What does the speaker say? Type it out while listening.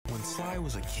Sly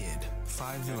was a kid,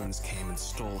 5 villains came and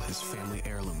stole his family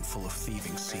heirloom full of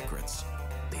thieving secrets.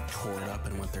 They tore it up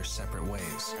and went their separate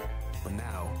ways. But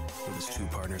now, with his 2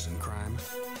 partners in crime,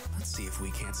 let's see if we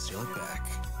can't steal it back.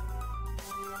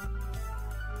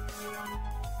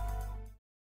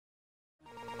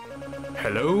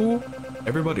 Hello,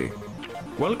 everybody.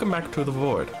 Welcome back to The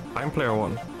Void. I'm Player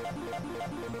 1.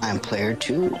 I'm Player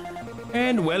 2.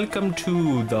 And welcome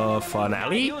to the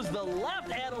finale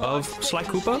of Sly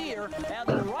Cooper.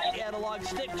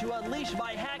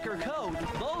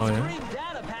 Oh, yeah?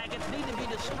 Data packets need to be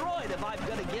destroyed if I'm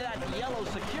going to get at the yellow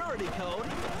security code.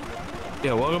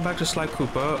 Yeah, welcome back to Sly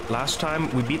Cooper. Last time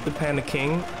we beat the Panda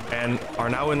King and are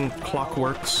now in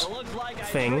Clockwerk's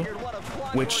thing,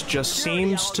 which just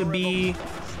seems to be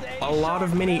a lot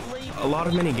of mini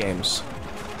games.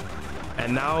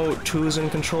 And now 2 is in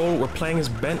control. We're playing as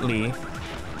Bentley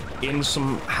in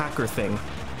some hacker thing.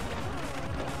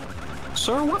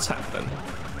 Sir, what's happening?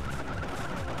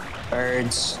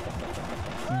 Birds.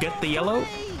 Get the yellow?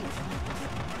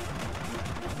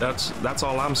 That's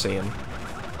all I'm saying.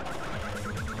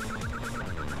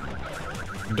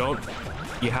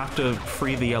 You have to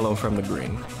free the yellow from the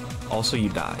green. Also, you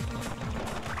died.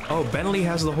 Oh, Bentley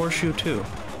has the horseshoe too.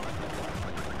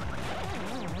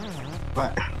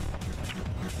 What?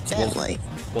 Bentley.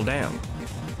 Well, damn.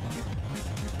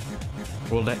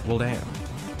 Well, damn.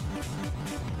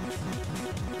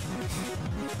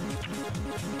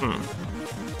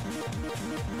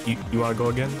 You wanna go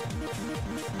again?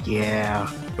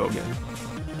 Yeah. Go again.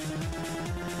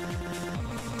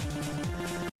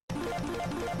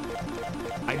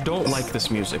 I don't like this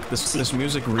music. This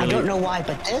music really... I don't know why,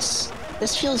 but this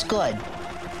feels good.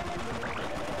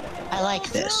 I like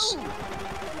this.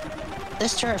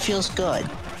 This turret feels good.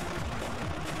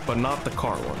 But not the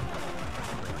car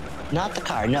one. Not the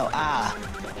car, no,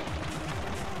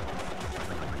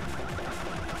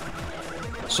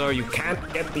 So you can't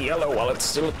get the yellow while it's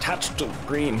still attached to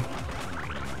green.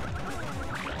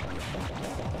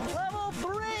 Level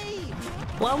 3!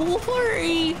 Level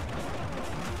 3!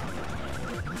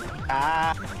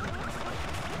 I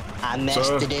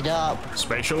messed it up.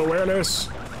 Spatial awareness.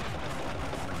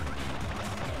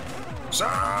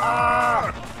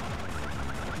 Sir!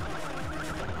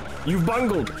 You've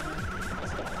bungled.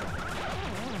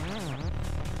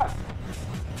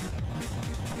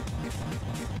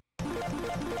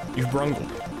 You've brungled.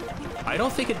 I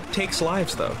don't think it takes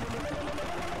lives, though.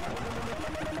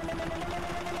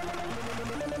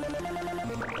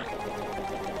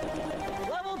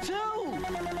 Level 2!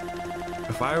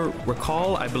 If I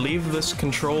recall, I believe this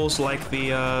controls like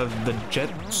the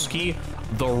jet ski.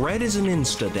 The red is an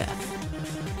insta-death.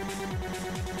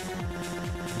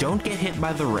 Don't get hit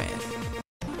by the red.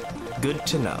 Good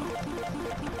to know.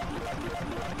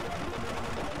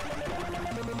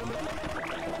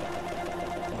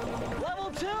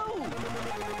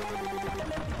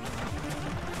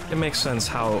 It makes sense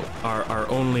how our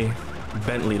only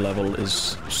Bentley level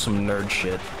is some nerd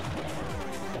shit.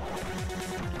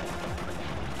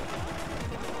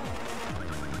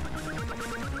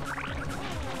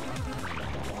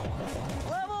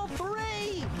 Level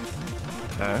 3!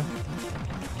 Okay.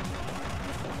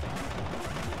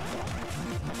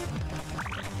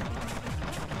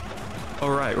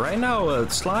 Alright, right now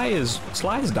Sly's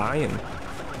dying.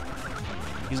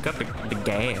 He's got the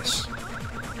gas.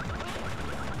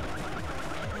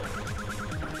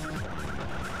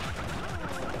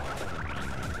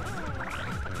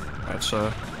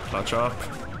 So, clutch up,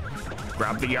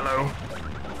 grab the yellow.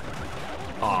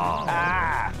 Aww.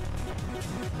 Ah!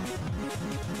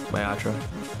 May I try?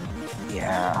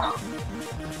 Yeah.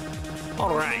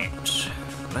 Alright,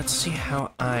 let's see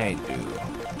how I do.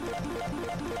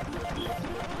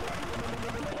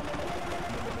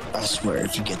 I swear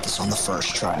if you get this on the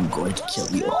first try, I'm going to kill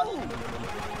you.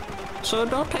 So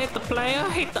don't hate the player,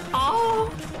 hate the all.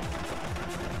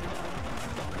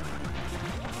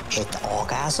 Hit the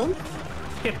orgasm?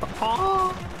 Hit the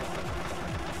all.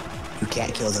 You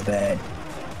can't kill the bird.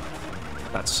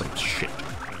 That's some shit.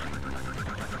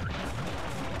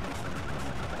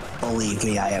 Believe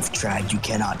me, I have tried. You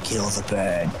cannot kill the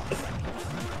bird.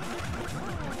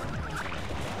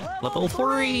 Level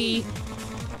 3.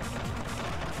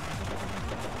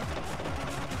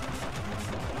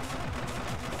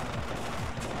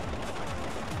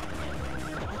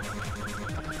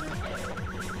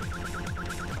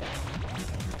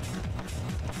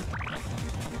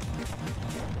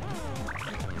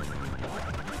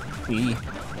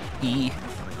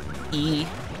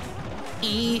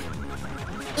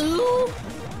 Ooh.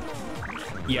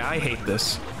 Yeah, I hate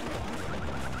this.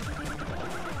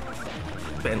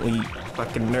 Bentley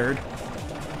fucking nerd.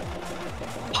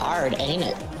 hard, ain't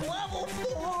it? Level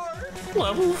 4!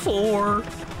 Level 4.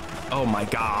 Oh my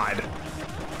god.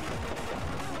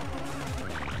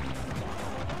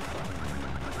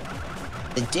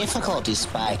 The difficulty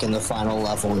spike in the final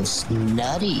level is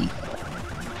nutty.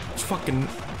 It's fucking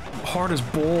hard as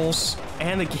balls.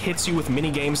 And it hits you with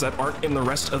mini games that aren't in the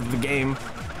rest of the game.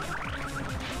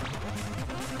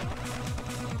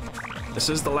 This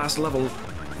is the last level,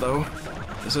 though.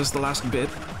 This is the last bit.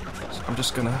 So I'm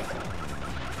just gonna...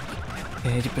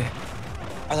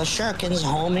 Are the shurikens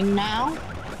homing now?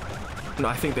 No,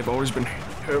 I think they've always been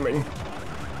homing.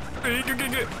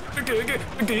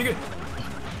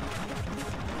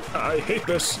 I hate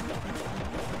this.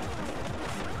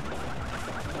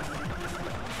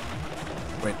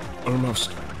 Wait,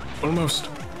 almost. Almost.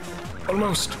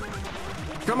 Almost.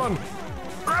 Come on.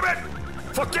 Grab it!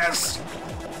 Fuck yes!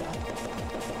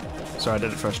 Sorry, I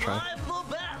did it first try. I'm the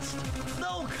best!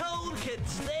 No code can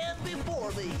stand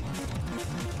before me!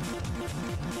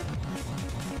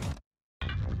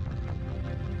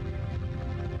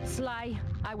 Sly,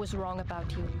 I was wrong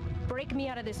about you. Break me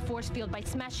out of this force field by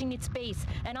smashing its base,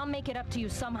 and I'll make it up to you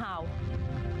somehow.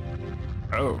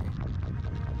 Oh.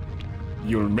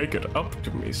 You'll make it up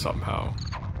to me somehow.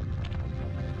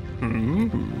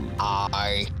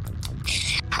 I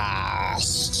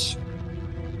cast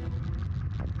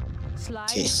Sly,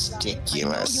 testicular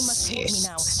I know you must hate me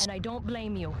now, cysts. and I don't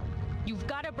blame you. You've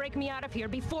got to break me out of here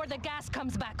before the gas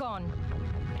comes back on.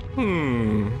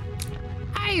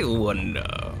 I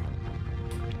wonder.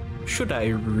 Should I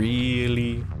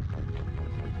really?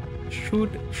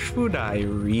 Should I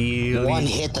really? One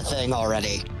hit the thing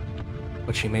already.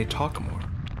 But she may talk more.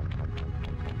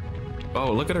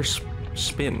 Oh, look at her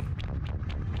spin.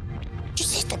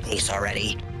 Just hit the base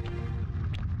already.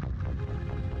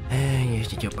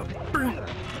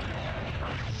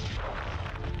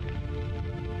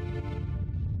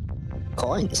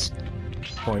 Coins.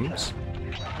 Points.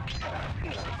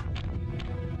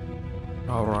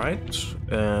 All right.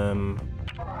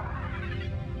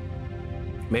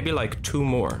 Maybe like 2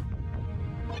 more.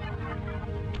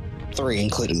 3,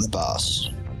 including the boss.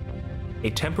 A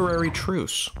temporary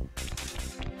truce.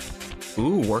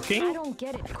 Ooh, I working? don't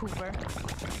get it, Cooper.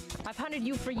 I've hunted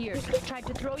you for years, tried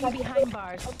to throw you behind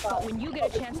bars, but when you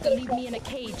get a chance to leave me in a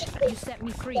cage, you set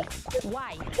me free.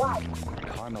 Why?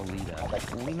 Carmelita,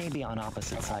 we may be on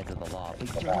opposite sides of the law,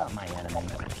 but you're not my enemy.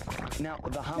 Now,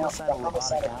 the homicidal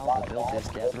robotic owl that built this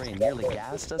death ray and nearly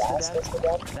gassed us to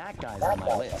death, that guy's on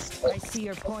my list. I see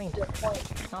your point.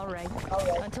 All right.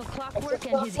 Until Clockwerk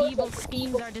and his evil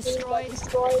schemes are destroyed,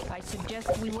 I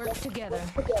suggest we work together.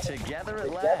 Together at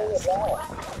last.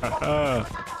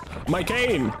 My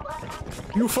cane!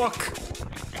 You fuck!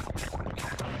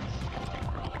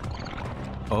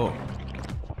 Oh.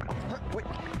 Wait,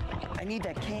 I need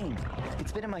that cane.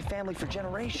 It's been in my family for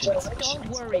generations. Don't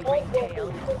worry,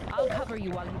 Ringtail. I'll cover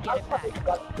you while you get it back.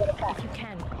 If you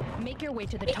can, make your way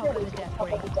to the top of the death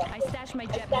ray. I stashed my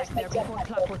jetpack there before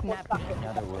Clockwerk napped me.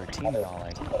 Now that we're a team and all,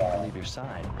 I can't leave your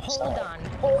side. Hold on.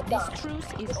 This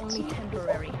truce is only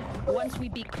temporary. Once we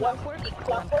beat Clockwerk,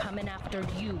 I'm coming after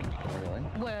you. Really?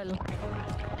 Well,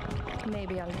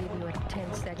 maybe I'll give you a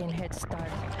 10-second head start.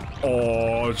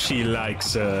 Oh, she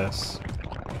likes us.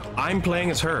 I'm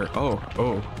playing as her. Oh,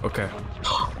 okay.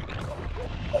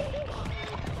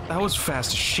 That was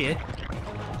fast as shit.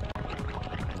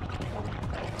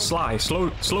 Sly, slow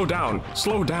down.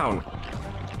 Slow down.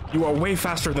 You are way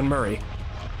faster than Murray.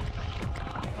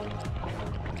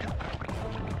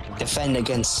 Defend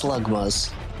against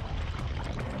slugmas.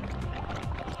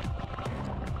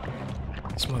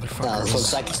 This motherfucker No, it is...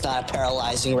 looks like it's not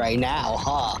paralyzing right now,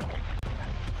 huh?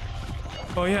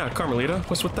 Oh yeah, Carmelita,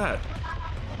 what's with that?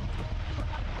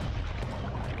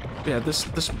 Yeah, this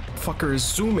fucker is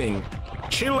zooming.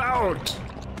 Chill out!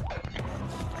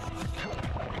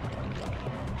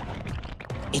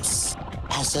 It's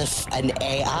as if an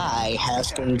AI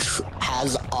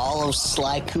has all of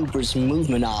Sly Cooper's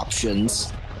movement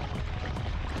options.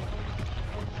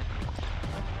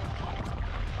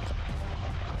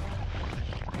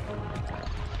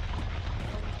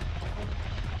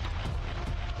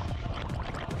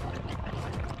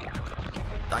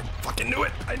 I fucking knew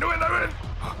it! I knew it!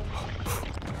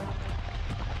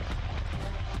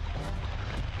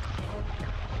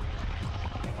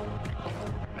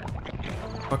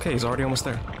 Okay, he's already almost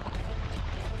there.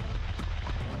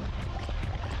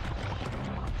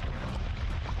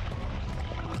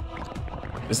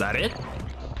 Is that it?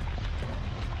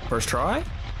 First try?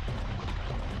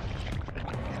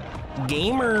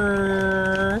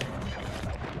 Gamer!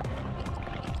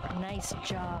 Nice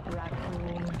job,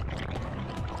 Raccoon.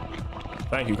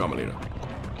 Thank you, Carmelita.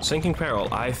 Sinking peril.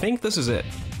 I think this is it.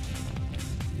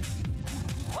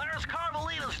 There's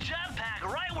Carmelita's jetpack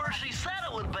right where she said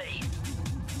it would be.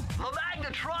 The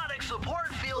magnetronic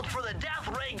support field for the death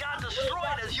ray got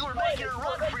destroyed as you were making a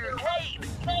run for your cane.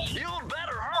 You'd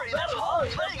better hurry. This whole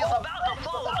thing is about to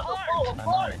fall apart. I'm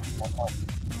on it.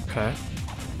 Okay.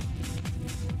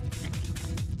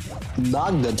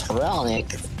 Magnetronic.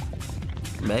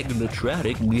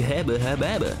 Magnetronic.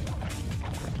 Habba.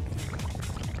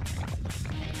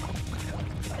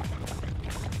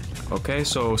 Okay,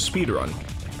 so speedrun.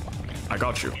 I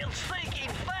got you. It's sinking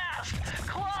fast.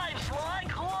 Climb, Sly,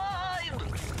 climb.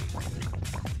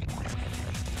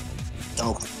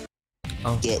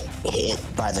 Don't get hit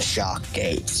by the shock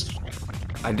gates.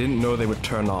 I didn't know they would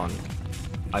turn on.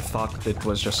 I thought it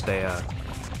was just a,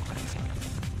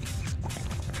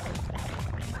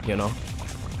 you know?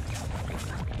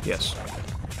 Yes.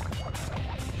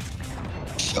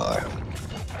 Sure.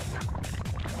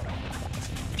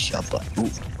 Shut up. Ooh.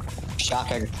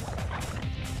 Shocking.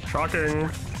 Shocking.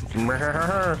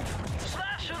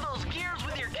 Smash through those gears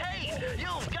with your cane.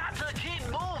 You've got to keep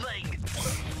moving.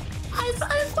 I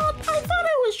thought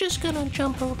I was just gonna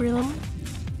jump over them.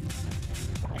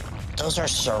 Those are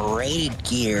serrated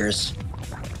gears.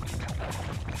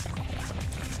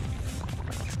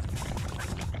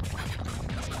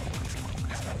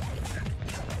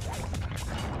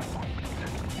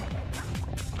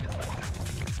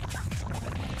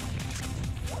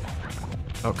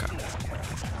 Okay.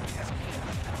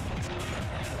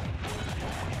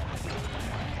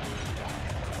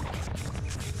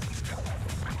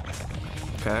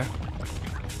 Okay.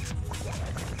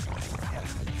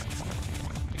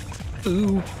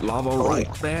 Ooh, lava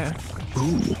right there.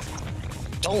 Ooh.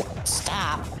 Don't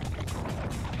stop.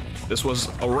 This was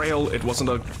a rail, it wasn't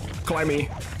a climby.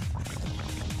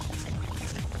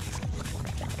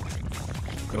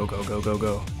 Go, go, go, go,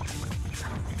 go.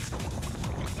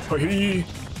 Hey.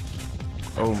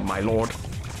 Oh my lord.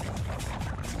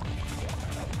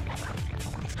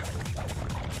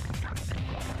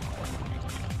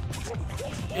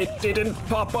 It didn't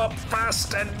pop up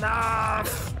fast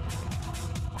enough.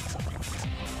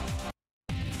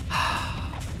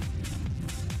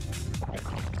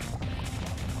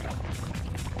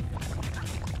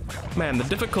 Man, the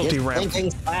difficulty It's ramp.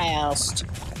 thinking fast.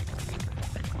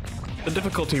 The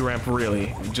difficulty ramp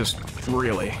really, just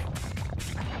really.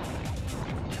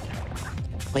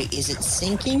 Wait, is it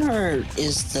sinking or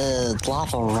is the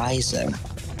lava rising?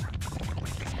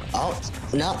 Oh,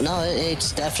 no,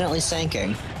 it's definitely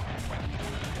sinking.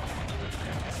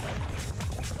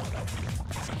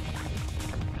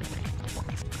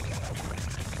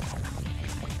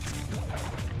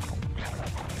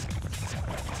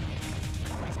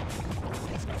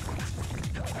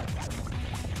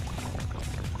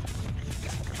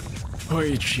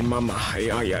 Oi, chimama,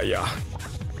 yeah.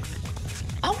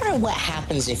 I wonder what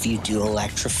happens if you do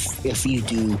if you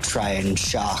do try and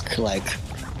shock, like,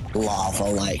 lava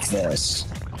like this.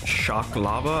 Shock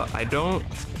lava? I don't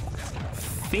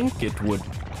think it would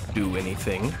do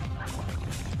anything.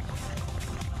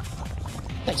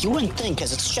 Like, you wouldn't think,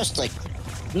 because it's just, like,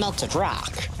 melted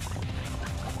rock.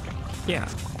 Yeah,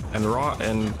 and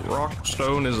rock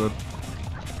stone is a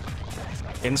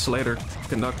insulator,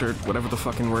 conductor, whatever the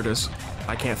fucking word is.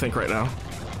 I can't think right now.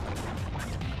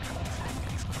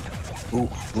 Ooh.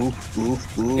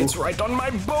 It's right on my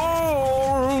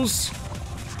balls!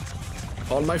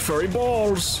 On my furry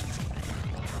balls!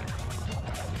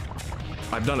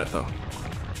 I've done it though.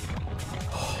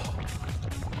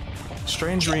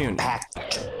 Strange reunion.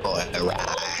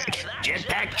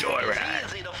 Jetpack joyride.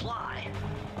 Easy to fly.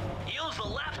 Use the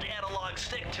left analog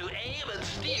stick to aim and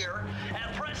steer,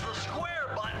 and press the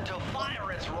square button to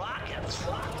fire its rockets.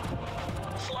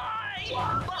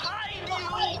 Sly! Behind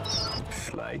you!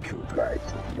 Sly Cooper,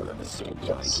 you have assaulted my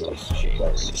gas chamber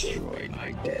and destroyed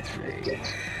my death ray.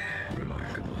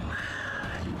 Remarkable.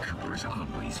 You Coopers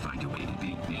always find a way to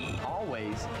beat me.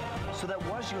 Always? So that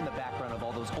was you in the background of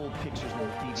all those old pictures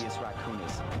named Thievius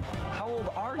Raccoonus. How old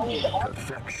are you?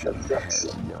 Perfection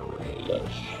has no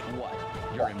age. What?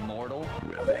 You're immortal?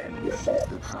 Revenge is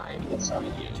the prime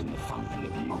ingredient in the fountain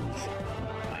of youth.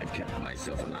 I've kept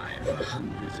myself alive for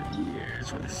hundreds of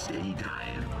years with a steady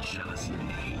tide of jealousy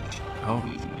and hate. Oh.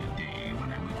 Waiting a day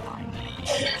when I would finally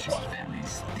hit your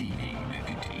family's thieving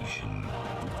reputation.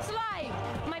 Sly!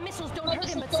 My missiles don't hurt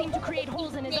him but seem to create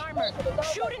holes in his armor.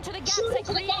 Shoot into the gaps they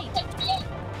create!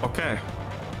 Okay.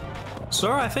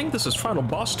 Sir, I think this is final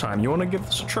boss time. You want to give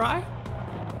this a try?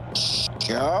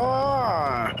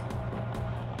 Sure.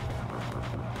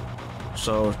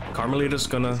 So, Carmelita's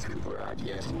gonna... Cooper I've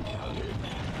yet encountered.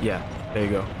 Yeah, there you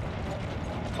go.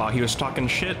 Oh, he was talking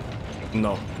shit?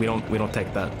 No, we don't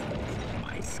take that.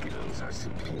 My skills are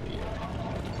superior.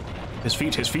 His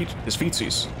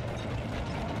feetsies.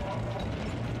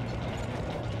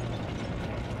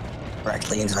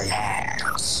 Directly into the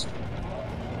ass.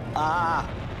 Ah!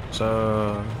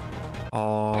 So...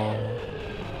 Oh...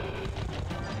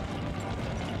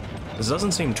 This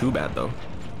doesn't seem too bad, though.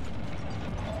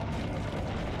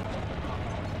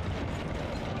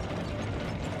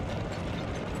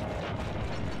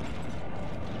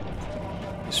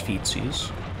 His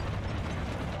feetsies.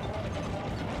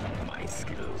 My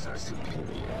skills are superior.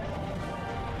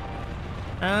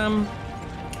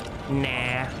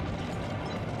 Nah.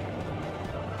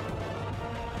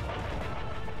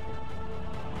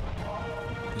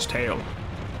 His tail.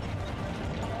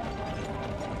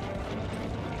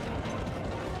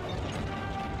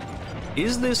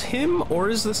 Is this him, or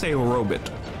is this a robot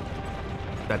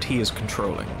that he is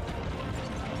controlling?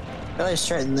 Really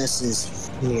certain this is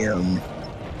him.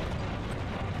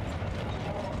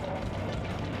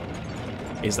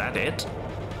 Is that it?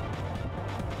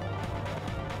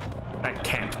 That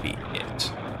can't be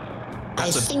it.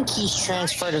 I think he's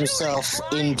transferred himself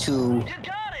into...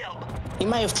 He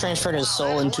might have transferred his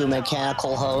soul into a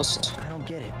mechanical host. I don't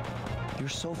get it. You're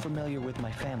so familiar with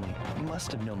my family. You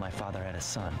must have known my father had a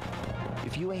son.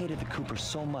 If you hated the Coopers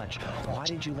so much, why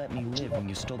did you let me live when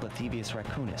you stole the Thievius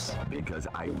Raccoonus? Because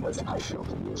I wanted to show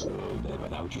the world that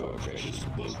without your precious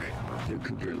book, the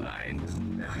Cooper line was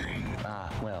nothing.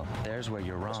 Ah, well, there's where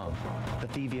you're wrong. The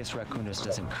Thievius Raccoonus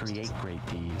doesn't create great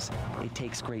thieves. It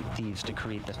takes great thieves to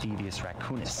create the Thievius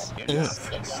Raccoonus.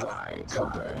 Enough, Sly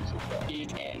Cooper.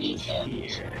 It ends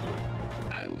here.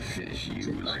 I will finish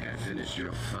you like I finished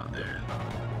your father.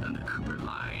 And the Cooper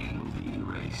line will be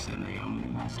erased, and the only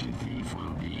master thief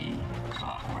will be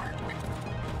Clockwerk.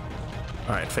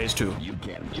 Alright, phase 2. You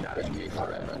can't judge me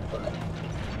forever.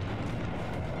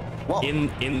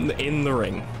 In the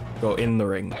ring. Go in the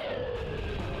ring.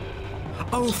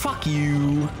 Oh, fuck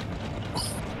you!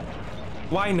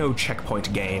 Why no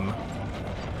checkpoint game?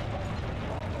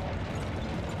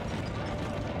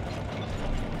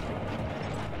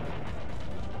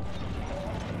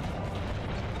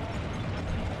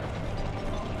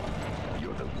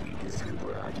 You're the weakest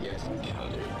Cooper I've yet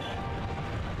encountered.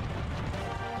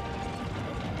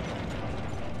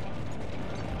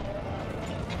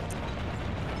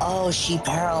 Oh, she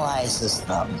paralyzes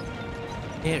them.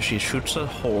 Yeah, she shoots a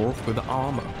hole through the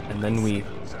armor, and then we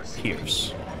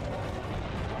pierce.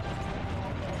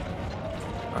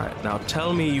 Alright, now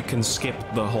tell me you can skip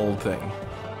the whole thing.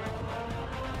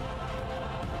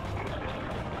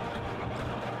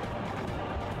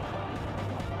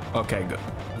 Okay, good.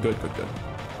 Good.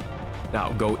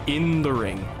 Now, go in the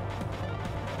ring.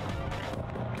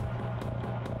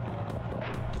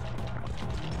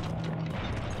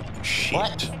 Shit.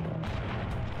 What?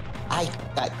 I...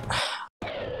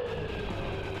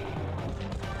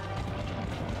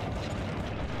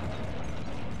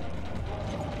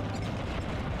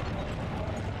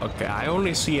 Okay, I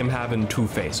only see him having 2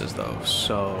 faces, though,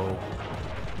 so...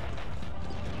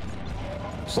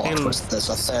 What was this,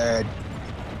 a third?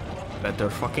 Better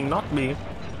fucking not be.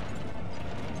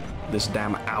 This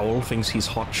damn owl thinks he's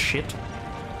hot shit.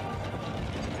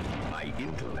 My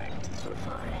intellect is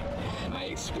refined. My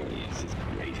experience is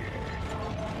greater.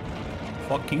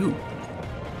 Fuck you.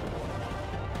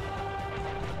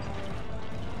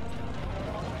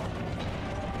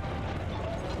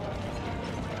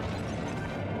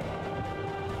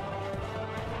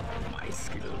 My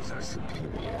skills are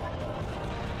superior.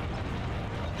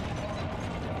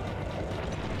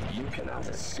 You cannot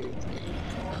escape me,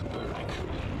 Cooper Raccoon.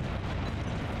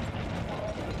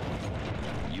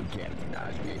 You can't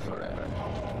dodge me forever.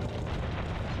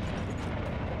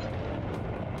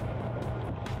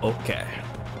 Okay.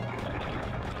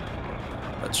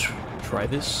 Let's try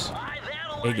this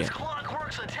again.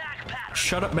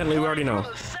 Shut up, Bentley, we already know.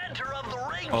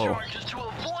 Oh.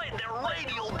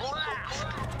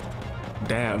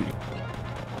 Damn.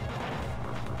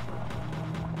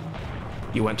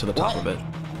 You went to the top of it.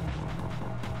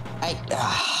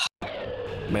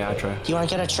 May I try? Do you want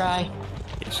to get a try?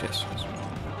 Yes.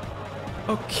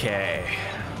 Okay.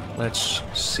 Let's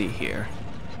see here.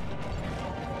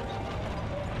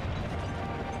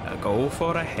 Now go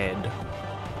for a head.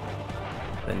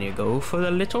 Then you go for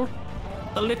the little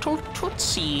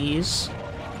tootsies.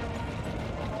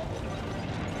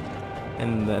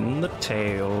 And then the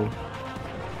tail.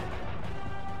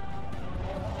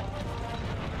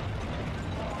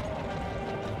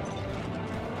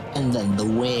 And then the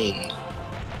wing.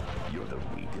 You're the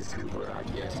weakest Cooper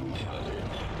I've yet encountered.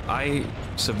 I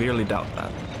severely doubt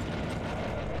that.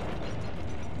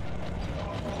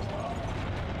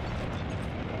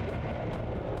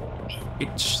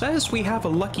 It says we have a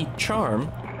lucky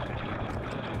charm.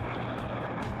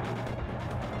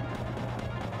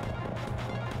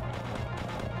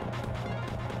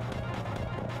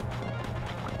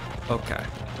 Okay.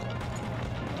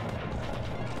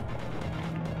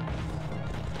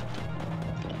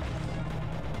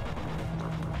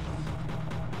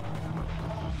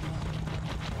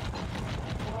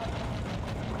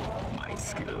 My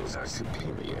skills are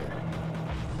superior.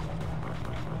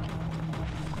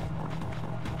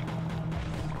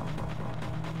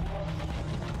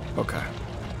 Okay.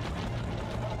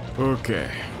 Okay.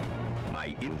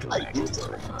 My intellect is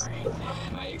refined.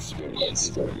 My experience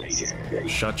is greater.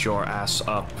 Shut your ass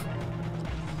up.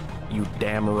 You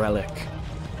damn relic.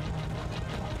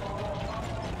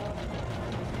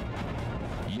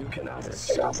 You cannot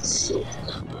escape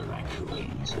Cooper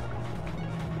Raccoon.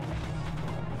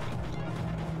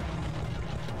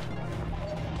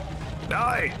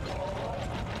 Die!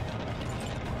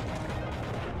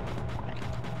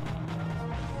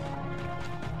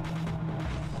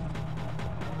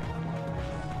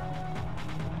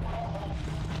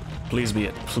 Please be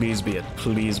it, please be it,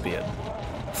 please be it.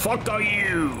 Fuck are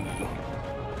you!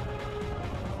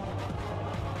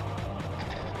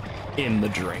 In the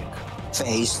drink.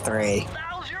 Phase 3.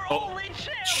 Now's your Oh, only chance,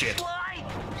 shit. Sly.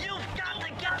 You've got to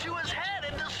get to his head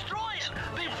and destroy it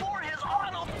before his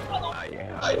auto.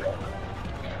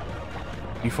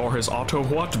 Before his auto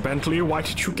what, Bentley? Why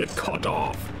did you get cut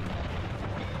off?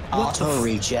 Auto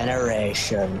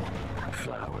regeneration.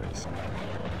 Flowers.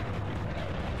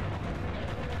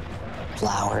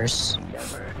 Flowers.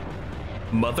 Never.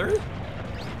 Mother?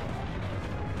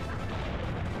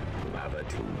 Lava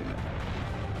tomb.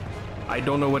 I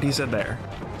don't know what he said there.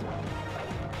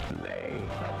 Lay.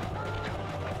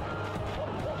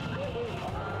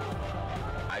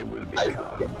 I will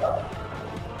become.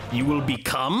 You will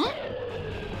become?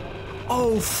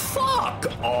 Oh, fuck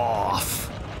off!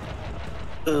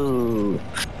 Ooh.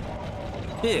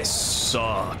 This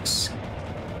sucks.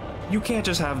 You can't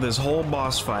just have this whole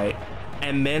boss fight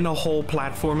and then a whole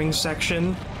platforming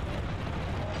section.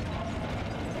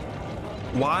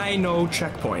 Why no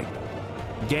checkpoint?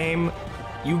 Game,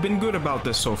 you've been good about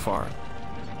this so far.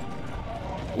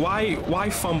 Why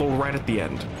fumble right at the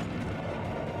end?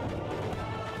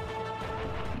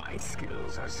 My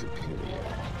skills are superior.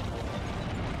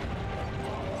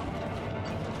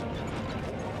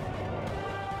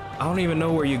 I don't even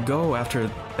know where you go after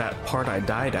that part I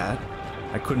died at.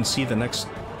 I couldn't see the next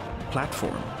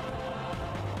platform.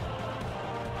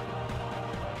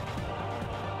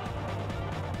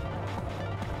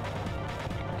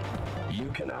 You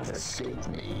cannot escape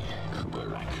me, Cooper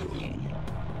Raccoon.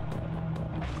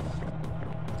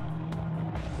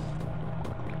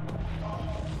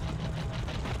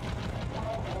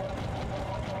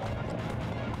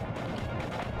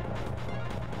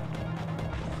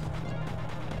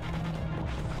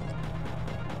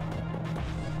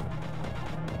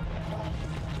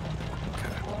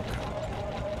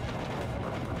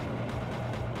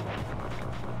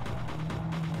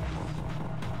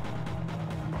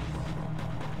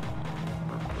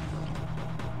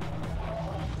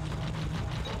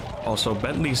 Also,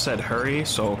 Bentley said hurry,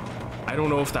 so I don't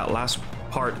know if that last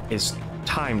part is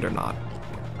timed or not.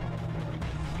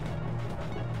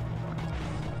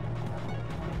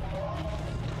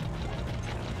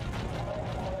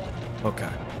 Okay.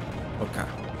 Okay.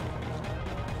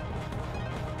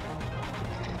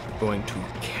 Going to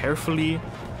carefully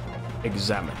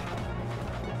examine.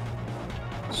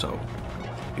 So,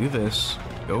 do this,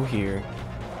 go here,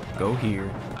 go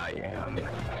here. I am.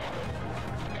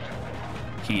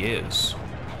 He is.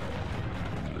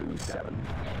 Blue 7.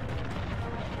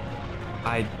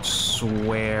 I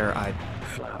swear I...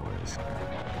 Flowers.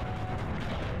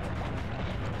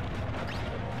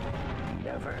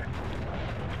 Never.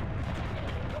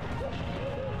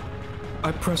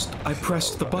 I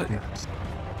pressed the button.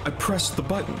 I pressed the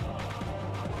button.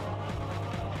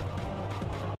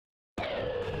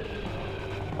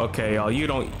 Okay, y'all, you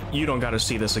don't gotta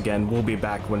see this again. We'll be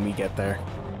back when we get there.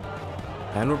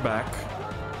 And we're back.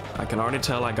 I can already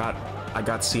tell I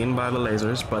got seen by the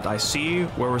lasers, but I see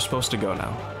where we're supposed to go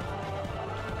now.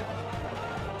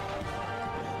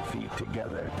 Feet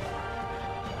together.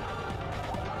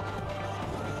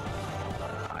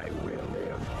 I will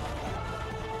live.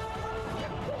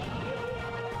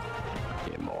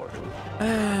 Immortal.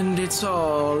 And it's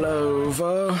all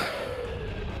over.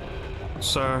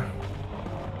 Sir,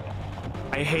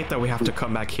 I hate that we have to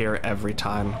come back here every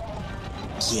time.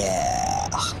 Yeah.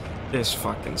 This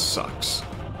fucking sucks.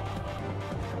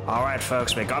 Alright,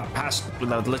 folks, we got past the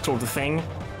little thing.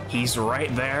 He's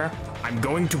right there. I'm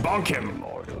going to bonk him.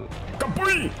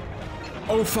 Kapui!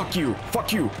 Oh, fuck you.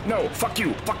 Fuck you. No, fuck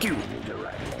you. Fuck you.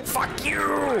 Fuck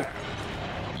you!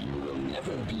 You will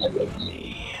never be with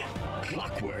me.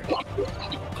 Clockwerk.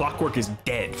 Clockwerk is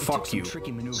dead. It Fuck took you. some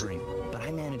tricky maneuvering, but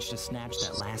I managed to snatch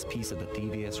that last piece of the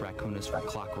Thievius Raccoonus from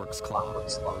Clockwerk's claw.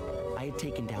 I had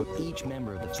taken down each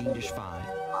member of the Fiendish Five: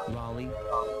 Raleigh,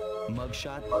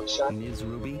 Mugshot, Ms.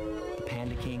 Ruby, the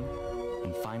Panda King,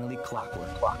 and finally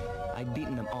Clockwerk. I'd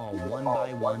beaten them all one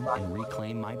by one and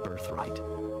reclaimed my birthright.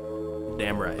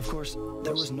 Damn right. Of course,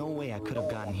 there was no way I could have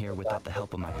gotten here without the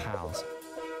help of my pals.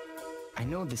 I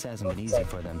know this hasn't been easy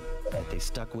for them, but they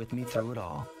stuck with me through it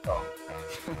all.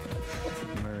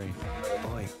 Murray,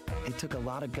 boy, it took a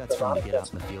lot of guts for him to get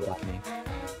out in the field with me.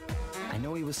 I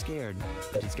know he was scared,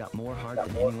 but he's got more heart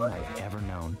than anyone I've ever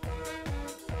known.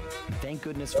 And thank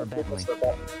goodness for Bentley.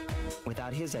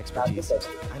 Without his expertise,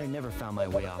 I'd have never found my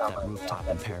way off that rooftop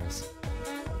in Paris.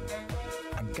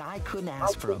 A guy couldn't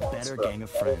ask for a better gang of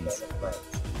friends.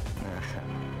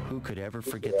 Who could ever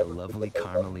forget the lovely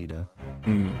Carmelita?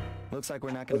 Looks like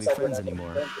we're not going to be friends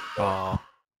anymore. Aw.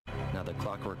 Now that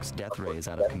Clockwerk's death ray is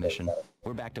out of commission,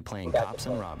 we're back to playing cops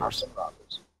and robbers.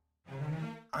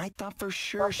 I thought for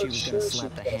sure she was going to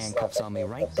slap the handcuffs on me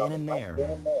right then and there.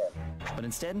 But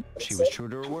instead, she was true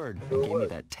to her word and gave me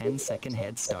that 10-second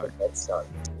head start.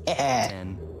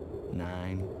 10,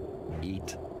 9,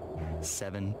 8,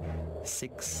 7,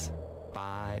 6,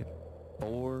 5,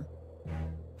 4,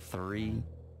 3,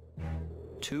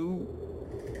 2...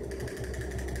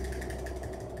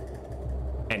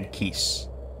 And Keys.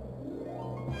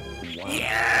 1.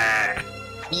 Yeah!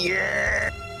 Yeah!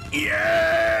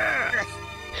 Yeah!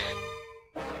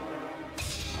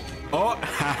 Oh,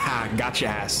 haha, got your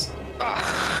ass.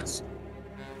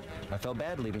 I felt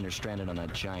bad leaving her stranded on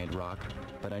that giant rock,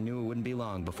 but I knew it wouldn't be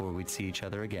long before we'd see each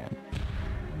other again.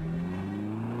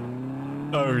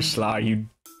 Oh, Sly, you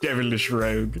devilish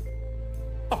rogue.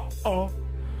 Oh, oh.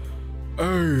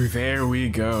 Oh, there we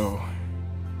go.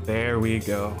 There we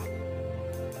go.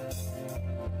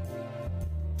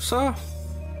 So,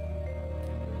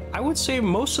 I would say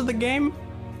most of the game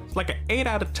is like an 8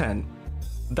 out of 10.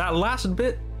 That last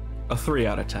bit, a 3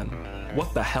 out of 10.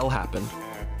 What the hell happened?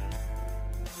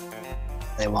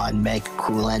 They want to make a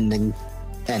cool ending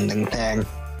thing.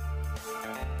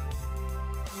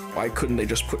 Why couldn't they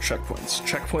just put checkpoints?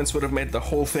 Checkpoints would have made the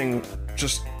whole thing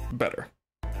just better.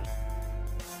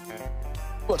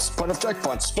 What's the point of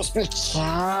checkpoints? It's supposed to be a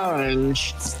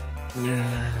challenge.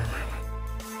 Yeah.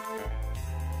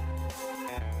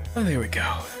 Oh, there we go.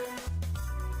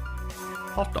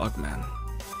 Hot dog man.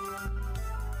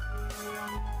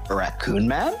 A raccoon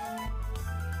man?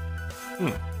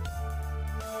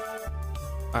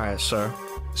 Alright, sir.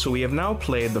 So we have now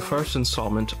played the first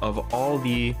installment of all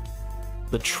the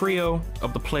trio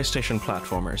of the PlayStation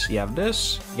platformers. You have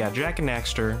this, you have Jak and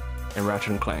Daxter, and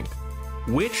Ratchet and Clank.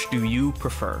 Which do you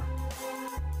prefer?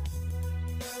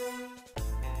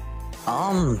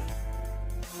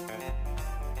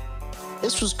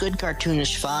 This was good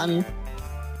cartoonish fun,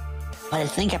 but I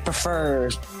think I prefer,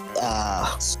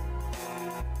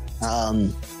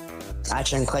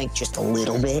 Ratchet and Clank just a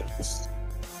little bit.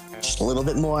 Just a little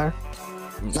bit more.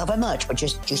 Not by much, but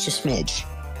just a smidge.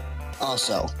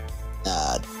 Also,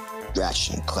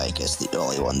 Ratchet and Clank is the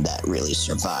only one that really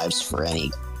survives for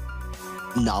any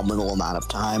nominal amount of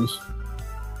time.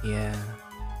 Yeah.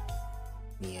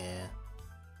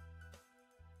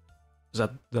 Is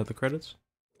that the credits?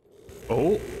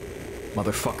 Oh,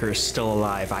 motherfucker is still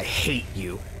alive. I hate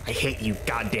you. I hate you,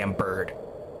 goddamn bird.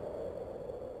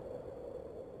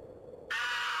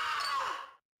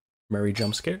 Murray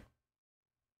jump scare?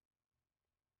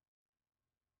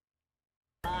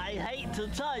 I hate to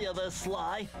tell you this,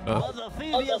 Sly, but the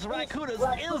Thievius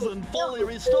Raccoonus isn't fully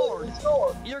restored.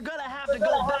 You're gonna have to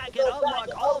go back and unlock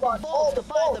all the vaults to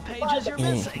find the pages you're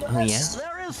missing. Oh, yeah?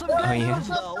 There is some good news,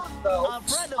 though. A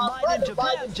friend of mine in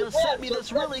Japan just sent me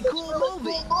this really cool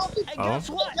movie. And guess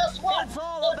what? It's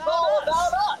all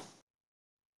about us.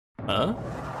 Huh?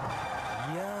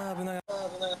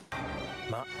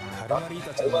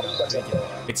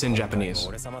 It's in Japanese.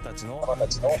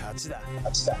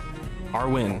 Our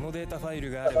win.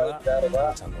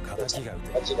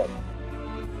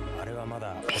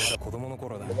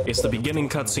 It's the beginning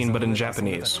cutscene, but in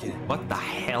Japanese. What the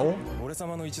hell?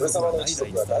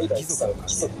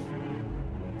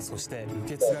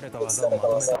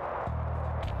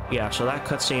 Yeah, so that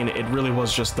cutscene, it really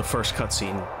was just the first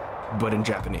cutscene, but in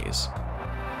Japanese.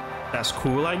 That's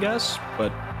cool, I guess,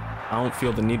 but I don't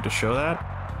feel the need to show that.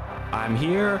 I'm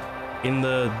here in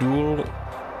the dual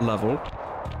level.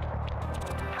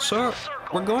 So,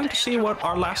 we're going to see what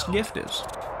our last gift is.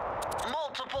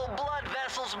 Multiple blood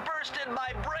vessels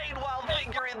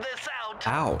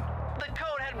Ow. The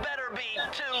code had better be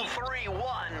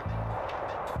 231.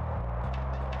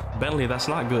 Bentley, that's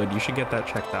not good. You should get that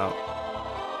checked out.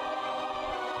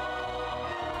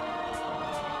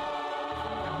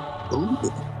 Ooh.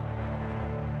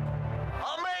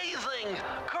 Amazing!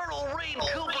 Colonel Reed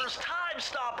Cooper's time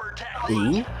stopper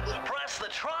technique. Press the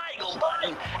triangle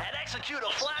button and execute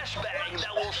a flashbang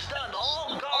that will stun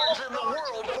all guards in the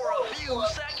world for a few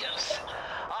seconds.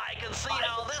 I can see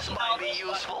how this might be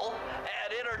useful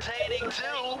and entertaining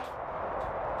too.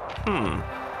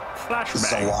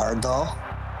 Flashbang. Zawardo.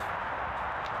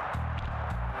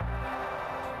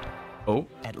 Oh.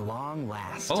 At long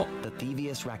last, the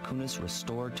Thievius Raccoonus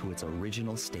restored to its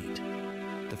original state.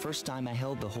 The first time I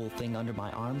held the whole thing under my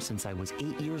arm since I was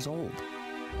 8 years old.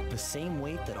 The same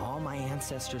weight that all my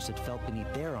ancestors had felt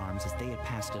beneath their arms as they had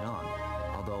passed it on.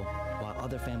 Although, while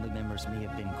other family members may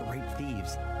have been great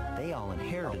thieves, they all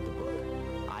inherited the book.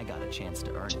 I got a chance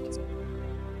to earn it.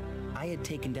 I had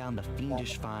taken down the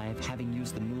Fiendish Five, having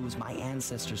used the moves my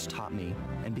ancestors taught me,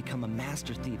 and become a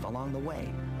master thief along the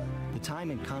way. The time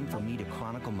had come for me to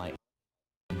chronicle my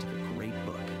into the great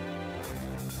book.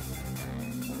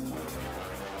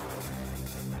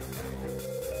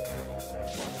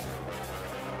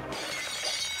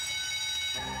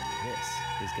 This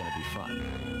is gonna be fun.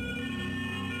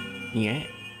 Yeah.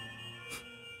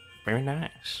 Very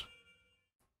nice.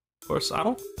 Of course, I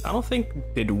don't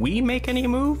think, did we make any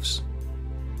moves?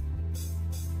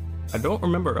 I don't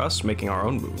remember us making our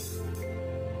own move.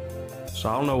 So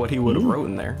I don't know what he would have wrote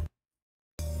in there.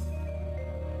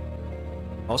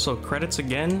 Also, credits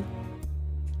again.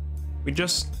 We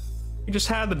just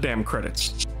had the damn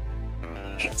credits.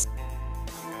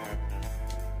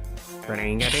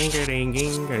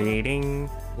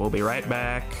 We'll be right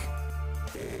back.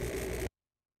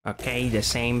 Okay, the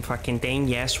same fucking thing.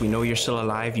 Yes, we know you're still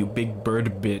alive, you big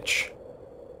bird bitch.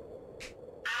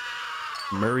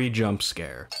 Murray jump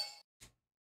scare.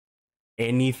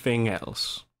 Anything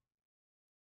else?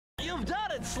 You've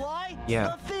done it, Sly!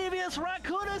 Yeah. The Thievius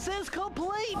Raccoonus is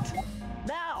complete!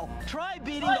 Now, try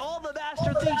beating all the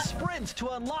Master Thief sprints to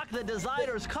unlock the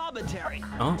designer's commentary.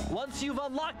 Oh. Once you've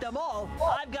unlocked them all,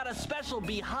 I've got a special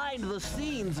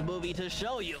behind-the-scenes movie to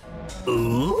show you.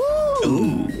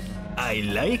 Ooh, I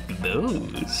like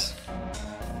those.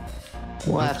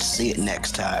 We'll have to see it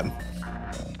next time.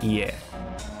 Yeah.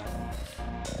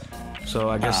 So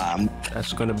I guess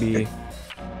that's gonna be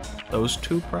those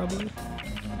two probably?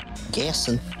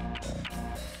 Guessing.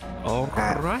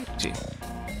 Alrighty.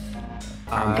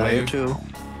 I'm player 2.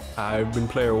 I've been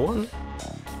player 1.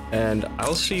 And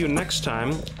I'll see you next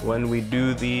time when we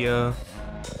do the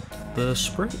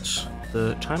sprints,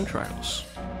 the time trials.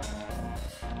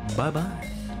 Bye-bye.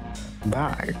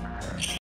 Bye.